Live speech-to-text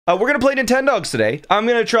We're gonna play Nintendogs today. I'm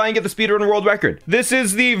gonna try and get the speedrun world record. This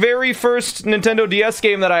is the very first Nintendo DS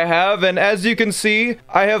game that I have, and as you can see,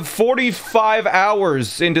 I have 45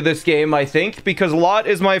 hours into this game, I think, because Lot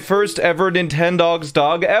is my first ever Nintendogs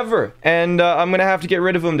dog ever. And I'm gonna have to get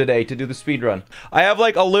rid of him today to do the speedrun. I have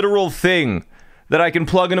like a literal thing that I can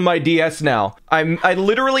plug into my DS now. I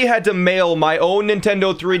literally had to mail my own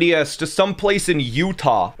Nintendo 3DS to some place in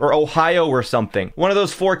Utah or Ohio or something. One of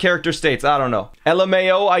those 4-character states, I don't know.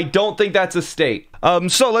 LMAO, I don't think that's a state.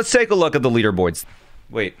 So let's take a look at the leaderboards.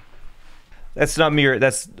 Wait. That's not me,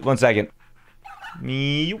 that's, one second.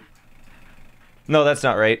 No, that's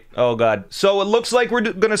not right. Oh god. So it looks like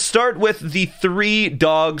we're gonna start with the 3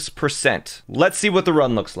 dogs %. Let's see what the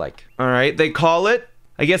run looks like. All right, they call it,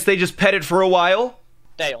 I guess they just pet it for a while.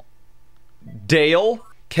 Dale. Dale?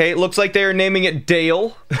 Okay, it looks like they are naming it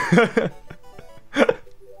Dale.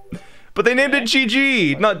 But they named it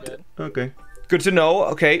GG, not... Good. Okay. Good to know.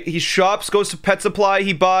 Okay, he shops, goes to Pet Supply,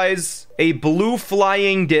 he buys a blue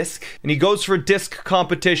flying disc, and he goes for disc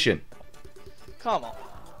competition. Come on.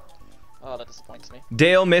 Oh, that disappoints me.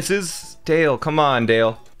 Dale misses. Dale, come on,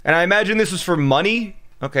 Dale. And I imagine this is for money.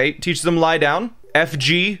 Okay, teaches them lie down.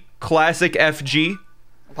 FG, classic FG.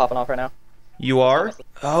 I'm popping off right now. You are?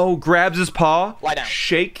 Oh, grabs his paw. Lie down.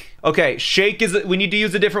 Shake. Okay, shake is... We need to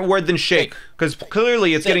use a different word than shake. Because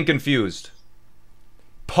clearly it's getting confused.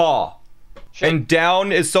 Paw. Shake. And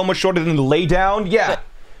down is so much shorter than lay down? Yeah. Sit.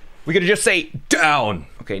 We gotta just say down.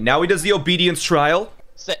 Okay, now he does the obedience trial.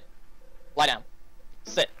 Sit. Lie down.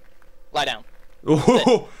 Sit. Lie down.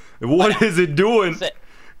 Oh, what is it doing? Sit.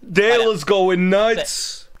 Dale is going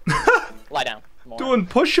nuts. Lie down. More. Doing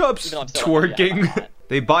push-ups. Even though I'm still Twerking.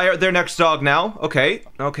 They buy their next dog now. Okay.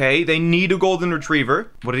 Okay. They need a golden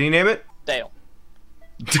retriever. What did he name it? Dale.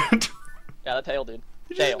 Yeah, that tail, dude.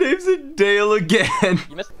 He Dale. just names it Dale again.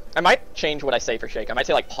 You missed. I might change what I say for shake. I might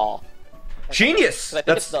say like paw. Genius. 'Cause I think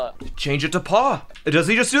That's it's the... change it to paw. Does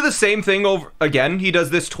he just do the same thing over again? He does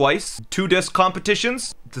this twice. 2 disc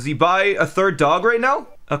competitions. Does he buy a 3rd dog right now?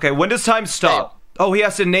 Okay. When does time stop? Dale. Oh, he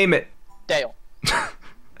has to name it. Dale.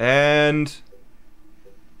 And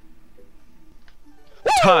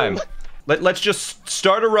time. Let's just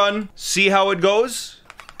start a run, see how it goes.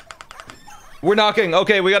 We're knocking.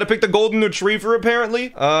 Okay, we gotta pick the golden retriever apparently.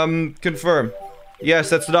 Confirm.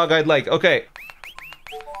 Yes, that's the dog I'd like. Okay.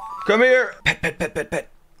 Come here. Pet, pet, pet, pet, pet.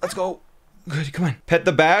 Let's go. Good, come on. Pet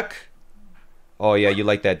the back. Oh yeah, you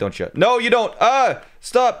like that, don't you? No, you don't.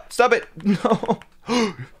 Stop. Stop it. No.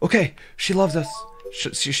 Okay, she loves us.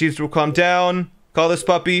 She's will calm down. Call this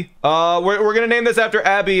puppy. We're gonna name this after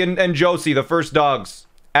Abby and Josie, the first dogs.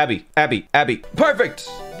 Abby. Perfect!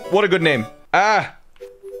 What a good name.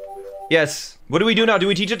 Yes. What do we do now? Do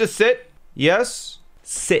we teach it to sit? Yes.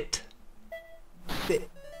 Sit. Sit.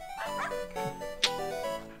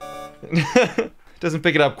 Doesn't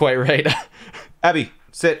pick it up quite right. Abby,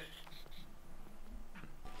 sit.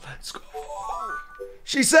 Let's go.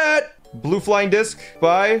 She sat! Blue flying disc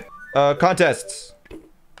by contests.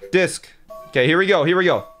 Disc. Okay, here we go.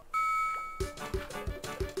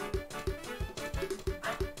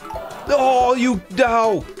 Oh, you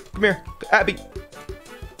no! Come here, Abby.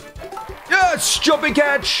 Yes, jumping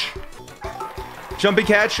catch. Jumping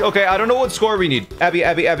catch. Okay, I don't know what score we need. Abby.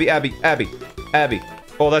 Oh,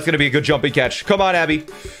 that's gonna be a good jumping catch. Come on, Abby.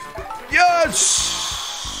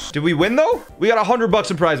 Yes. Did we win though? We got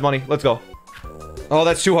 $100 in prize money. Let's go. Oh,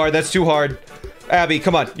 that's too hard. Abby,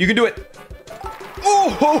 come on, you can do it.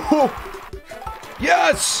 Oh.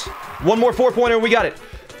 Yes! One more 4-pointer and we got it.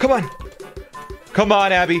 Come on,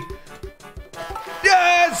 Abby.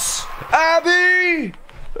 Yes! Abby!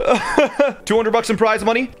 $200 in prize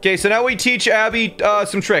money. Okay, so now we teach Abby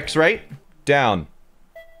some tricks, right? Down.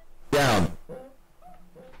 Down.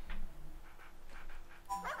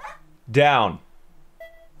 Down.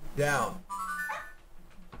 Down.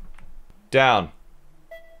 Down.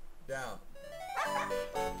 Down.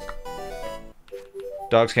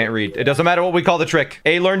 Dogs can't read. It doesn't matter what we call the trick.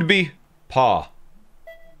 A learned B. Paw.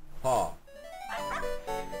 Paw.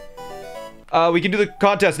 We can do the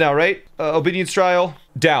contest now, right? Obedience trial.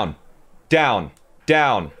 Down. Down.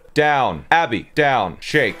 Down. Down. Abby. Down.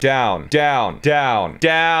 Shake. Down. Down. Down.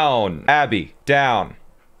 Down. Abby. Down.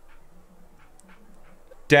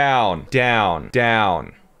 Down. Down.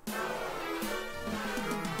 Down.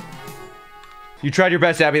 You tried your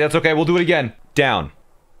best, Abby. That's okay. We'll do it again. Down.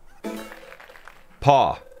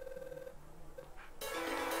 Paw.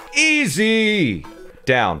 Easy.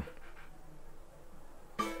 Down.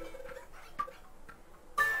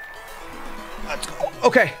 Let's go.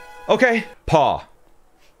 Okay. Okay. Paw.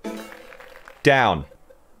 Down.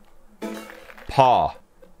 Paw.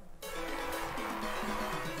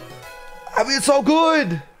 I mean, it's so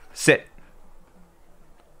good. Sit.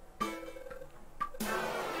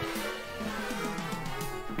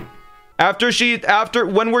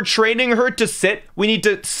 When we're training her to sit, we need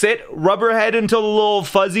to sit, rub her head until the little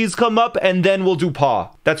fuzzies come up, and then we'll do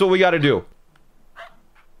paw. That's what we gotta do.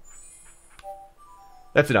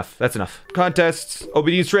 That's enough. That's enough. Contests,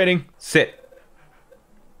 obedience training, sit.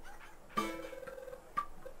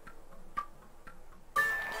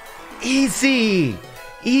 Easy.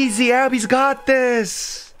 Easy, Abby's got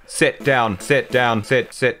this. Sit down, sit down,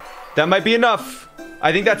 sit, sit. That might be enough.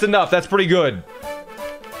 I think that's enough. That's pretty good.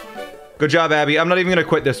 Good job, Abby. I'm not even gonna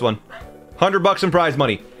quit this one. $100 in prize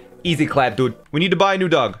money. Easy clap, dude. We need to buy a new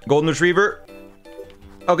dog. Golden Retriever.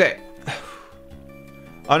 Okay.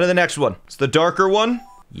 On to the next one. It's the darker one.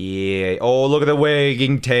 Yeah. Oh, look at the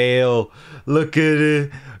wagging tail. Look at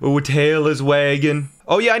it. Oh, tail is wagging.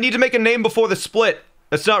 Oh, yeah, I need to make a name before the split.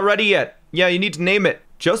 It's not ready yet. Yeah, you need to name it.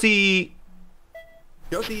 Josie.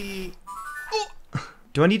 Josie. Oh.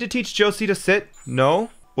 Do I need to teach Josie to sit?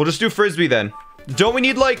 No. We'll just do Frisbee then. Don't we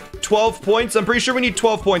need like 12 points? I'm pretty sure we need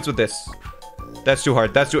 12 points with this. That's too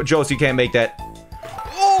hard. That's too. Josie can't make that.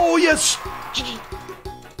 Oh, yes.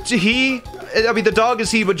 I mean, the dog is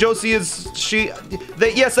he, but Josie is she.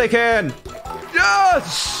 Yes, I can.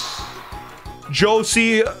 Yes.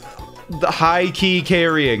 Josie, the high key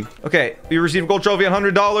carrying. Okay, we received a gold trophy on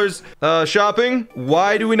 $100. Shopping.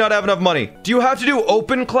 Why do we not have enough money? Do you have to do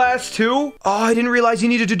open class too? Oh, I didn't realize you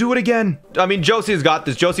needed to do it again. I mean, Josie's got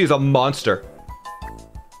this. Josie is a monster.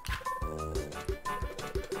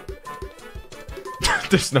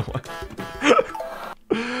 There's no one.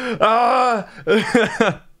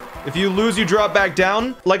 If you lose, you drop back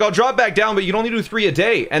down. Like, I'll drop back down, but you can only do 3 a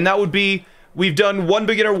day. And that would be, we've done 1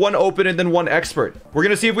 beginner, 1 open, and then 1 expert. We're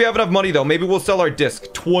gonna see if we have enough money, though. Maybe we'll sell our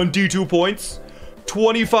disc. 22 points.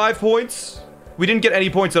 25 points. We didn't get any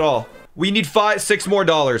points at all. We need $6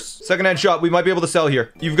 more. Secondhand shop. We might be able to sell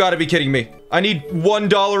here. You've got to be kidding me. I need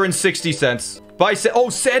 $1.60. Buy oh,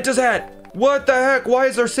 Santa's hat. What the heck? Why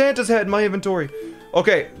is there Santa's hat in my inventory?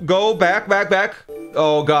 Okay, go back.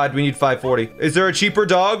 Oh god, we need 540. Is there a cheaper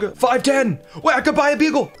dog? 510. Wait, I could buy a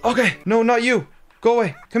beagle. Okay, no, not you. Go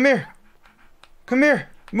away. Come here. Come here.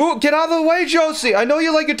 Move. Get out of the way, Josie. I know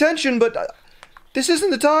you like attention, but this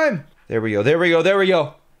isn't the time. There we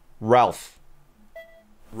go. Ralph.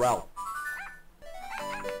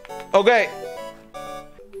 Okay.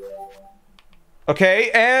 Okay,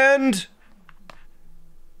 and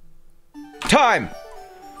time.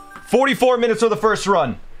 44 minutes for the first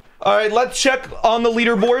run. All right, let's check on the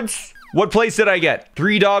leaderboards. What place did I get?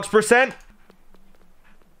 3 dogs %.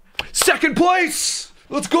 Second place.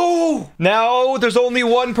 Let's go. Now there's only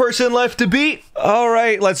 1 person left to beat. All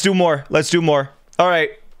right, let's do more. All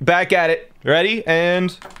right, back at it. Ready?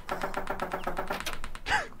 And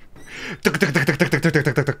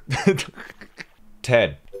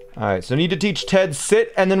Ted. All right, so I need to teach Ted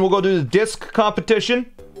sit, and then we'll go do the disc competition.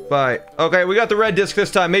 Bye. Okay, we got the red disc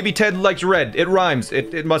this time. Maybe Ted likes red. It rhymes.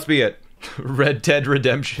 It must be it. Red Ted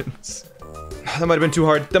Redemptions. That might have been too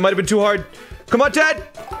hard. Come on, Ted.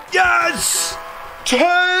 Yes!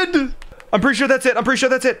 Ted! I'm pretty sure that's it.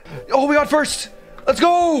 Oh, we got first. Let's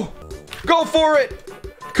go. Go for it.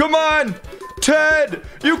 Come on. Ted,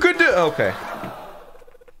 you could do... Okay.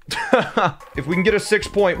 If we can get a 6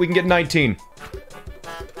 point, we can get 19.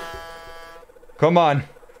 Come on.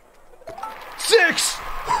 6!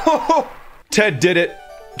 Ted did it.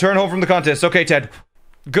 Turn home from the contest. Okay, Ted.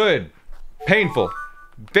 Good. Painful.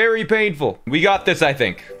 Very painful. We got this, I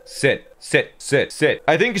think. Sit.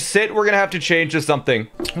 I think sit we're gonna have to change to something.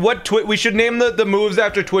 We should name the moves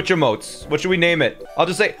after Twitch emotes. What should we name it? I'll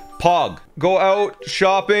just say Pog. Go out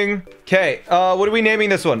shopping. Okay. What are we naming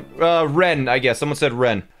this one? Ren, I guess. Someone said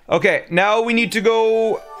Ren. Okay, now we need to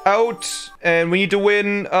go out and we need to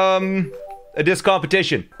win a disc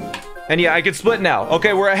competition. And yeah, I can split now.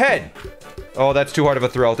 Okay, we're ahead. Oh, that's too hard of a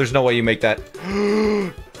throw. There's no way you make that.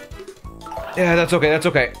 Yeah, that's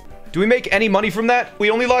okay. Do we make any money from that?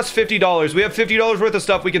 We only lost $50. We have $50 worth of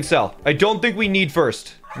stuff we can sell. I don't think we need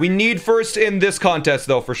first. We need first in this contest,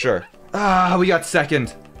 though, for sure. Ah, we got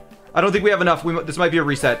second. I don't think we have enough. This might be a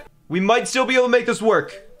reset. We might still be able to make this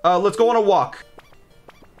work. Let's go on a walk.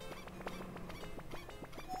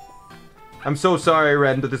 I'm so sorry,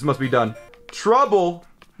 Ren, but this must be done. Trouble?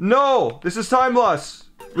 No, this is time loss.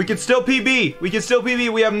 We can still PB.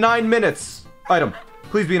 We have 9 minutes. Item.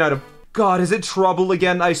 Please be an item. God, is it trouble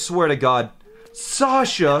again? I swear to God.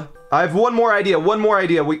 Sasha. I have one more idea.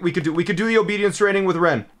 We could do the obedience training with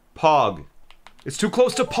Ren. Pog. It's too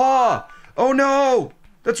close to paw. Oh no.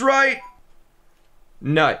 That's right.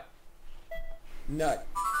 Nut.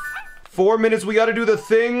 4 minutes. We got to do the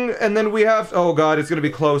thing, and then we have... Oh, God, it's going to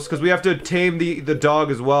be close, because we have to tame the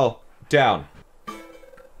dog as well. Down.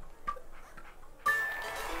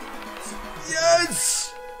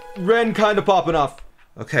 Yes! Ren kind of popping off.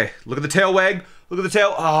 Okay, look at the tail wag. Look at the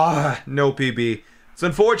tail. Ah, no PB. It's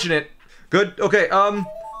unfortunate. Good. Okay,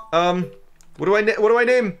 what do I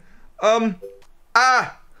name?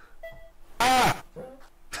 Ah!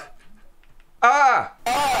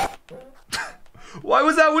 Why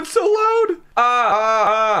was that one so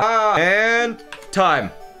loud? And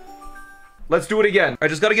time. Let's do it again. I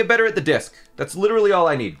just gotta get better at the disc. That's literally all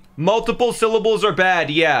I need. Multiple syllables are bad,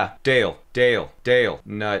 yeah. Dale,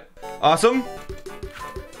 nut. Awesome.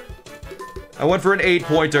 I went for an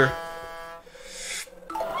 8-pointer.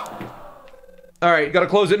 Alright, gotta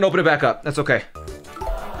close it and open it back up. That's okay.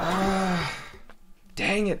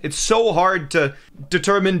 Dang it. It's so hard to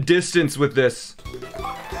determine distance with this.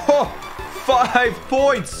 Oh, 5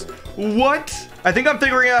 points. What? I think I'm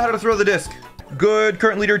figuring out how to throw the disc. Good.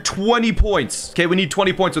 Current leader, 20 points. Okay, we need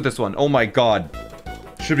 20 points with this one. Oh my God.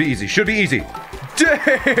 Should be easy. Should be easy.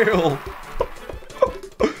 Dale!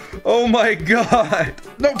 Oh my God.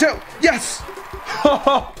 No, Dale. Yes!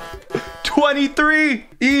 23.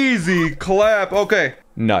 Easy clap. Okay.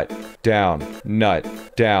 Nut. Down.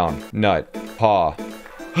 Nut. Down. Nut. Paw.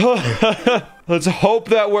 Let's hope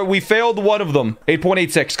that we failed one of them.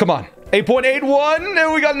 8.86. Come on. 8.81.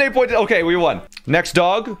 And we got an 8. Okay, we won. Next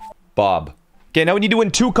dog. Bob. Okay, now we need to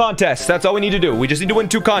win 2 contests. That's all we need to do. We just need to win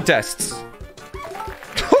 2 contests.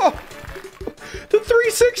 The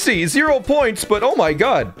 360. 0 points, but oh my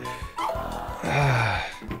God.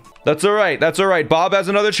 That's all right. That's all right. Bob has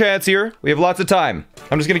another chance here. We have lots of time.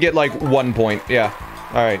 I'm just gonna get like 1 point. Yeah.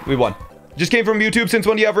 All right, we won. Just came from YouTube. Since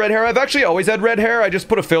when do you have red hair? I've actually always had red hair. I just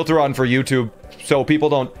put a filter on for YouTube so people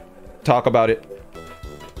don't talk about it.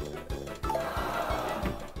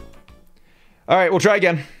 All right, we'll try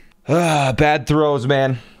again. Bad throws,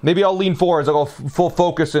 man. Maybe I'll lean forwards. I'll go full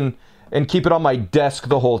focus and keep it on my desk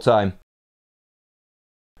the whole time.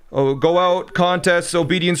 Oh, go out. Contests.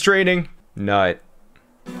 Obedience training. Nut.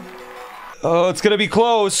 Oh, it's gonna be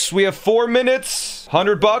close. We have 4 minutes.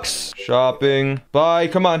 $100. Shopping. Bye.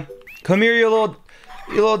 Come on. Come here, you little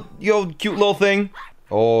cute little thing.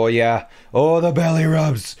 Oh, yeah. Oh, the belly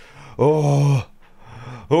rubs. Oh.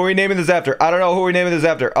 Who are we naming this after? I don't know who we're naming this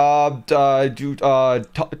after.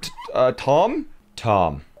 Tom?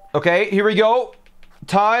 Tom. Okay, here we go.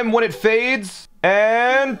 Time when it fades.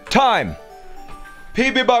 And time.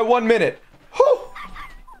 PB by 1 minute. Whew.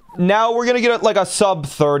 Now we're gonna get like a sub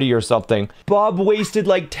 30 or something. Bob wasted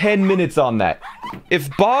like 10 minutes on that.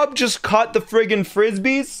 If Bob just caught the friggin'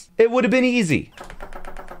 frisbees, it would have been easy.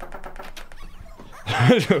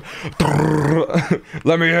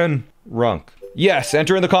 Let me in. Runk. Yes,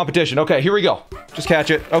 enter in the competition. Okay, here we go. Just catch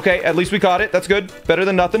it. Okay, at least we caught it. That's good. Better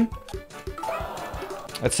than nothing.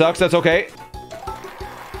 That sucks. That's okay.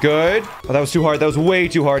 Good. Oh, that was too hard. That was way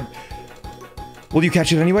too hard. Will you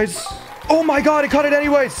catch it anyways? Oh my God, I caught it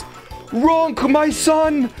anyways. Ronk, my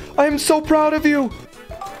son. I am so proud of you.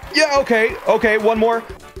 Yeah, okay. Okay, one more.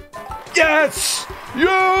 Yes.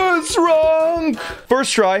 Yes, Ronk.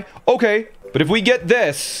 First try. Okay. But if we get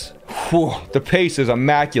this, whew, the pace is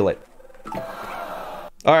immaculate.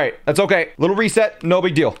 All right, that's okay. Little reset, no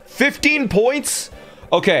big deal. 15 points?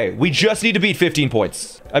 Okay, we just need to beat 15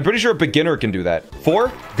 points. I'm pretty sure a beginner can do that.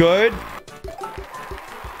 4, good.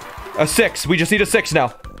 A 6, we just need a 6 now.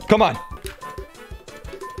 Come on.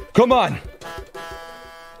 Come on.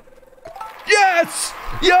 Yes!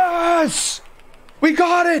 Yes! We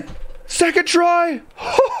got it! Second try!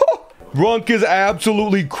 Runk is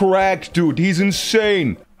absolutely cracked, dude. He's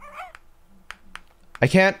insane. I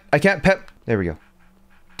can't pet. There we go.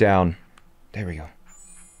 Down. There we go.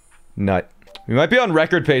 Nut. We might be on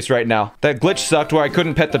record pace right now. That glitch sucked where I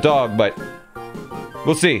couldn't pet the dog, but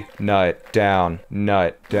we'll see. Nut. Down.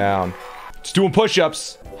 Nut. Down. Just doing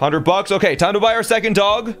push-ups. $100. Okay, time to buy our second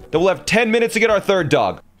dog. Then we'll have 10 minutes to get our third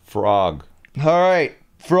dog. Frog. All right.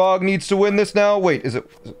 Frog needs to win this now. Wait, is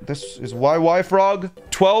it... This is YY Frog?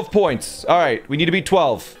 12 points. All right, we need to beat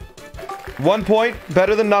 12. 1 point.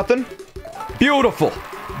 Better than nothing. Beautiful.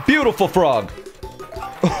 Beautiful Frog.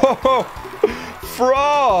 Oh,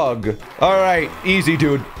 Frog. All right, easy,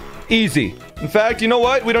 dude. Easy. In fact, you know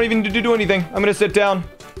what? We don't even need to do anything. I'm gonna sit down.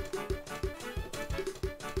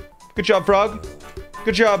 Good job, Frog.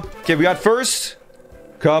 Good job. Okay, we got first.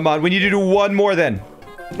 Come on, we need to do one more then.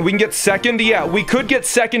 We can get second? Yeah, we could get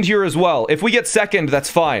second here as well. If we get second, that's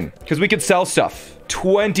fine. Because we could sell stuff.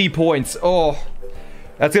 20 points. Oh,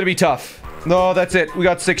 that's gonna be tough. No, that's it. We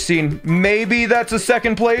got 16. Maybe that's a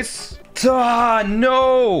second place? Ah,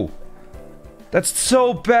 no. That's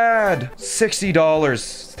so bad.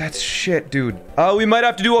 $60. That's shit, dude. We might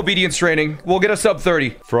have to do obedience training. We'll get a sub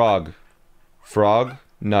 30. Frog. Frog.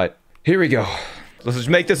 Nut. Here we go. Let's just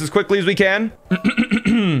make this as quickly as we can.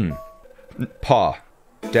 Paw.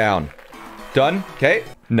 Down. Done. Okay.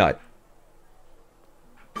 Nut.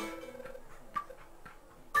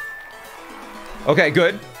 Okay,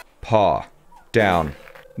 good. Paw. Down.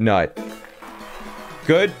 Nut.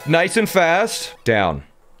 Good. Nice and fast. Down.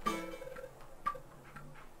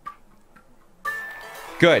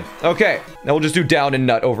 Good. Okay. Now we'll just do down and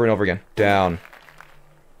nut over and over again. Down.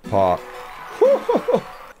 Paw.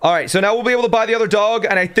 Alright, so now we'll be able to buy the other dog,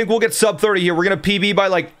 and I think we'll get sub 30 here. We're gonna PB by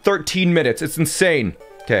like 13 minutes. It's insane.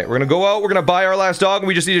 Okay, we're gonna go out, we're gonna buy our last dog, and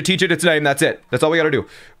we just need to teach it its name. That's it. That's all we gotta do.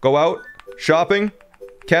 Go out. Shopping.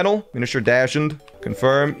 Kennel. Miniature Dachshund.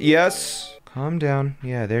 Confirm. Yes. Calm down.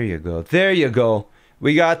 Yeah, there you go. There you go.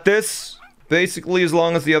 We got this. Basically, as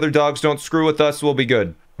long as the other dogs don't screw with us, we'll be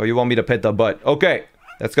good. Oh, you want me to pet the butt? Okay.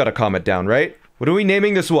 That's gotta calm it down, right? What are we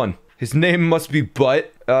naming this one? His name must be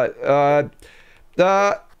Butt. Butt.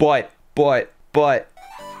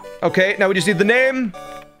 Okay, now we just need the name.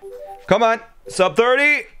 Come on. Sub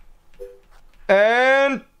 30.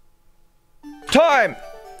 And... time!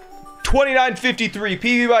 29:53.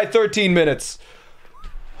 PB by 13 minutes.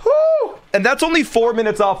 Woo! And that's only 4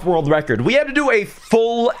 minutes off world record. We had to do a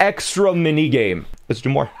full extra mini game. Let's do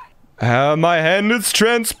more. My hand is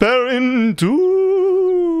transparent.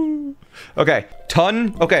 Ooh. Okay,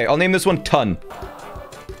 Ton. Okay, I'll name this one Ton.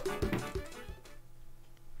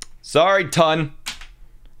 Sorry, Ton.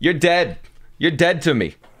 You're dead. You're dead to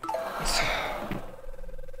me.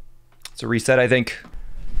 It's a reset, I think.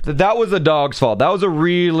 That was the dog's fault. That was a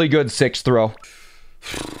really good 6 throw.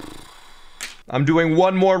 I'm doing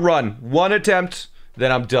one more run. One attempt,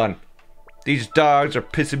 then I'm done. These dogs are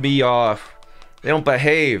pissing me off. They don't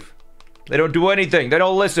behave. They don't do anything. They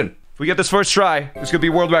don't listen. If we get this first try, this could be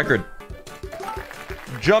world record.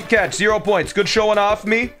 Jump catch, 0 points. Good showing off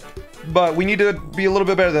me, but we need to be a little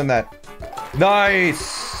bit better than that.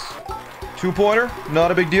 Nice. 2-pointer,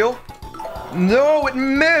 not a big deal. No, it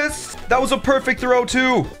missed. That was a perfect throw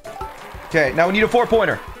too. Okay, now we need a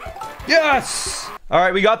 4-pointer. Yes. All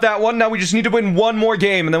right, we got that one. Now we just need to win one more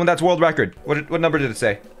game, and then that's world record. What number did it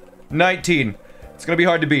say? 19. It's gonna be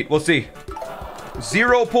hard to beat. We'll see.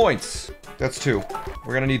 0 points. That's 2.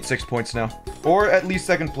 We're gonna need 6 points now, or at least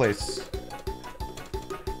 2nd place.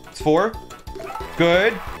 It's 4.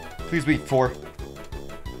 Good. Please be 4.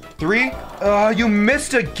 3. You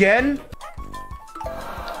missed again?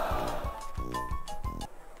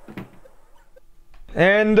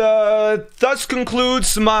 And, thus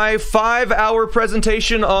concludes my 5-hour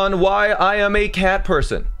presentation on why I am a cat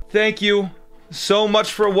person. Thank you so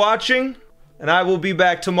much for watching, and I will be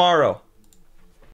back tomorrow.